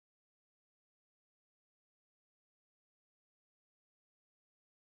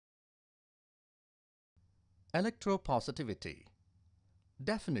Electropositivity.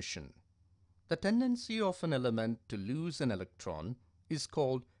 Definition: the tendency of an element to lose an electron is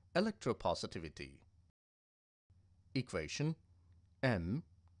called electropositivity. Equation: M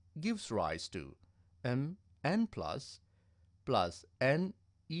gives rise to Mn plus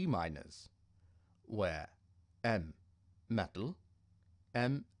Ne minus, where M metal,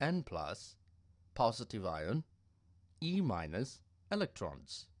 Mn plus positive ion, E minus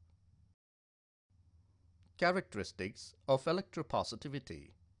electrons. Characteristics of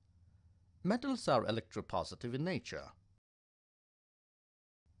electropositivity. Metals are electropositive in nature.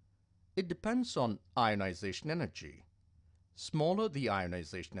 It depends on ionization energy. Smaller the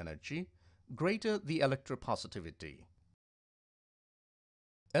ionization energy, greater the electropositivity.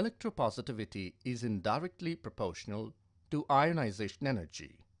 Electropositivity is indirectly proportional to ionization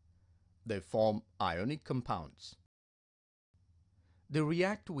energy. They form ionic compounds. They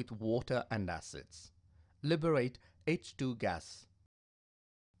react with water and acids, liberate H2 gas.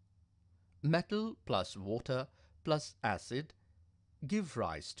 Metal plus water plus acid give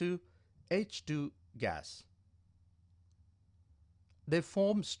rise to H2 gas. They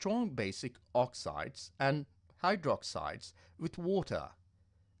form strong basic oxides and hydroxides with water.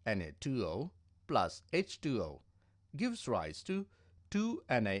 Na2O plus H2O gives rise to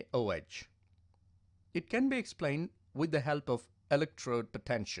 2NaOH. It can be explained with the help of electrode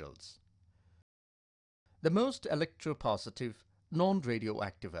potentials. The most electropositive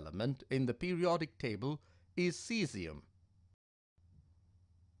non-radioactive element in the periodic table is cesium.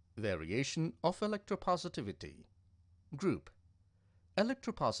 Variation of electropositivity. Group.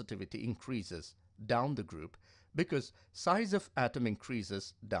 Electropositivity increases down the group because size of atom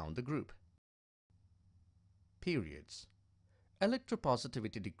increases down the group. Periods.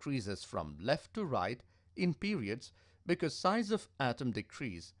 Electropositivity decreases from left to right in periods because size of atom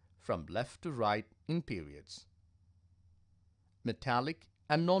decrease from left to right in periods. Metallic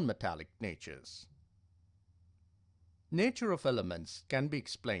and non-metallic natures. Nature of elements can be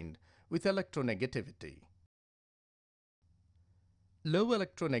explained with electronegativity. Low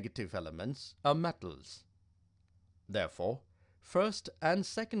electronegative elements are metals. Therefore, first and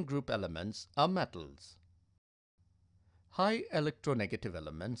second group elements are metals. High electronegative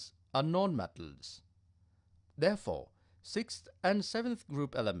elements are nonmetals. Therefore, sixth and seventh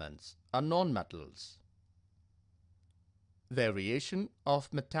group elements are nonmetals. Variation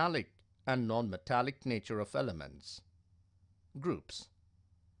of metallic and nonmetallic nature of elements. Groups.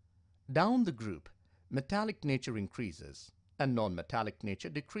 Down the group, metallic nature increases and nonmetallic nature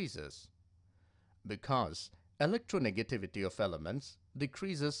decreases because electronegativity of elements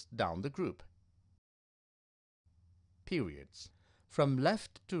decreases down the group. Periods. From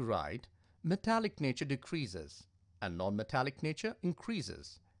left to right, metallic nature decreases and nonmetallic nature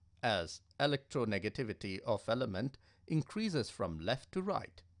increases as electronegativity of element increases from left to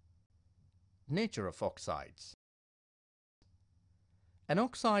right. Nature of oxides. An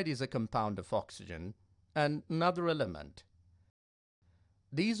oxide is a compound of oxygen and another element.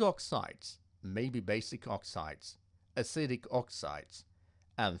 These oxides may be basic oxides, acidic oxides,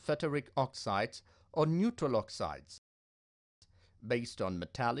 amphoteric oxides, or neutral oxides based on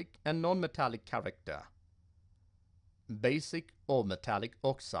metallic and non-metallic character. Basic or metallic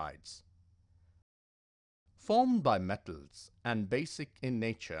oxides. Formed by metals and basic in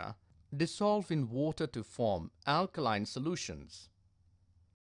nature, dissolve in water to form alkaline solutions.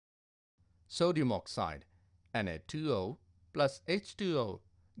 Sodium oxide, Na2O plus H2O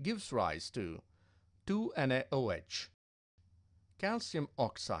gives rise to 2NaOH. Calcium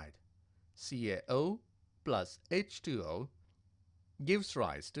oxide, CaO plus H2O gives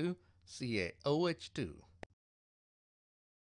rise to CaOH2.